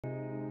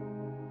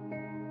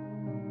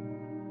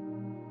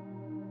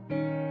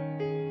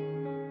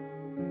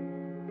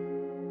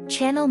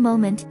Channel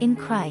Moment in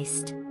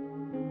Christ.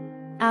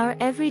 Our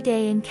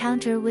everyday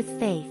encounter with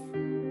faith.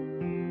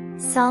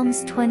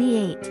 Psalms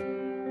 28.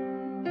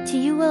 To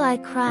you will I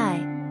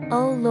cry,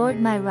 O Lord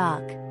my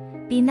rock,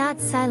 be not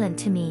silent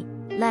to me,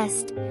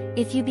 lest,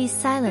 if you be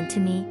silent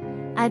to me,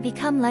 I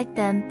become like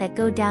them that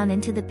go down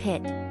into the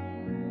pit.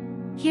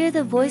 Hear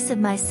the voice of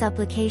my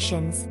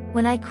supplications,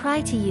 when I cry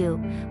to you,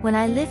 when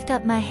I lift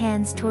up my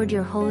hands toward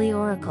your holy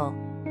oracle.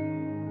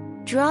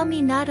 Draw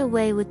me not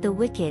away with the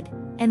wicked,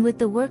 and with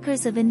the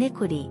workers of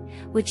iniquity,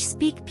 which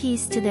speak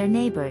peace to their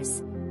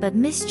neighbors, but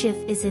mischief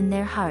is in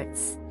their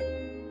hearts.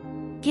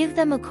 Give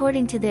them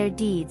according to their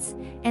deeds,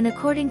 and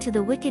according to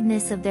the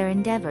wickedness of their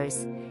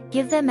endeavors,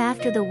 give them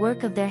after the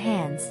work of their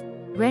hands,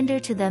 render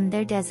to them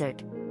their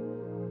desert.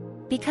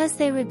 Because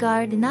they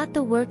regard not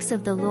the works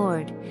of the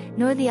Lord,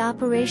 nor the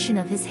operation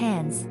of his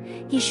hands,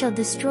 he shall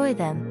destroy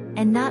them,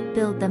 and not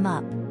build them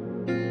up.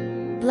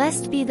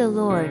 Blessed be the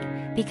Lord,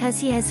 because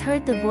he has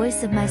heard the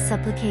voice of my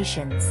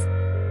supplications.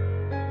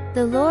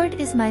 The Lord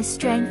is my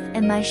strength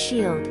and my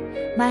shield,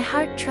 my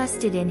heart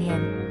trusted in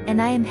him, and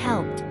I am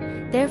helped,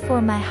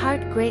 therefore my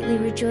heart greatly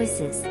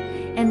rejoices,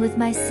 and with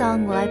my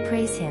song will I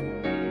praise him.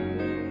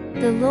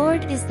 The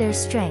Lord is their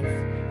strength,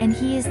 and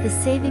he is the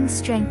saving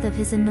strength of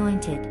his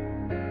anointed.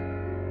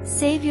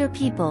 Save your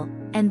people,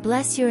 and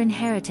bless your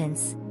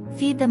inheritance,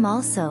 feed them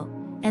also,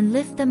 and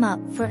lift them up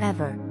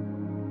forever.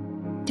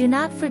 Do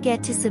not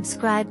forget to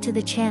subscribe to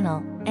the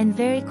channel, and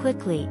very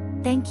quickly,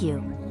 thank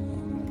you.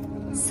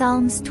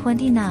 Psalms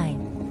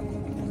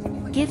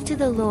 29. Give to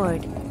the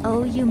Lord,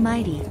 O you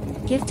mighty,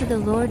 give to the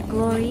Lord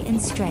glory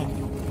and strength.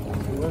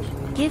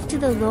 Give to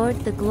the Lord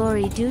the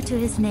glory due to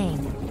his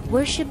name,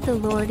 worship the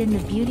Lord in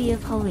the beauty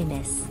of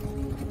holiness.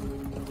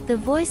 The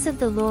voice of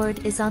the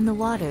Lord is on the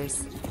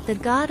waters, the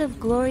God of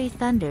glory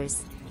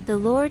thunders, the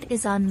Lord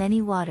is on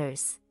many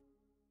waters.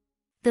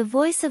 The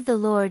voice of the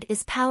Lord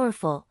is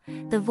powerful,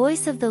 the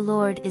voice of the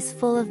Lord is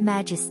full of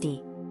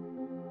majesty.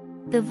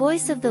 The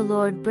voice of the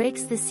Lord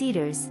breaks the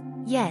cedars,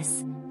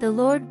 yes, the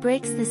Lord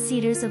breaks the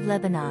cedars of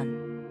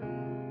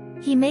Lebanon.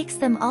 He makes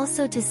them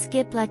also to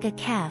skip like a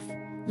calf,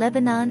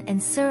 Lebanon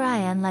and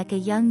Sirion like a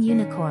young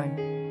unicorn.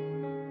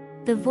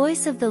 The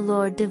voice of the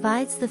Lord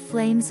divides the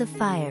flames of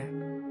fire.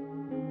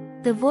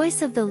 The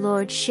voice of the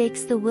Lord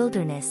shakes the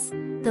wilderness,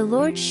 the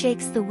Lord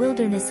shakes the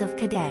wilderness of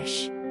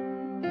Kadesh.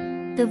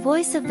 The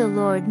voice of the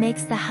Lord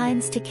makes the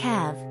hinds to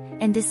calve,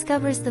 and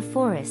discovers the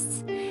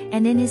forests,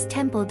 and in his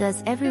temple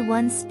does every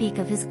one speak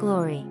of his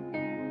glory.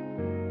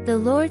 The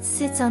Lord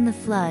sits on the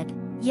flood,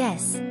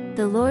 yes,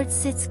 the Lord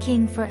sits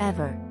king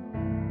forever.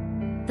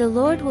 The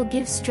Lord will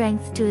give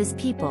strength to his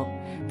people,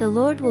 the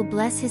Lord will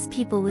bless his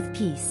people with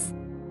peace.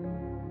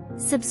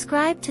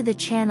 Subscribe to the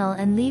channel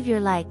and leave your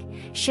like,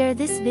 share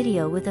this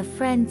video with a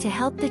friend to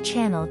help the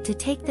channel to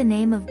take the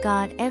name of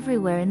God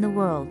everywhere in the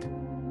world.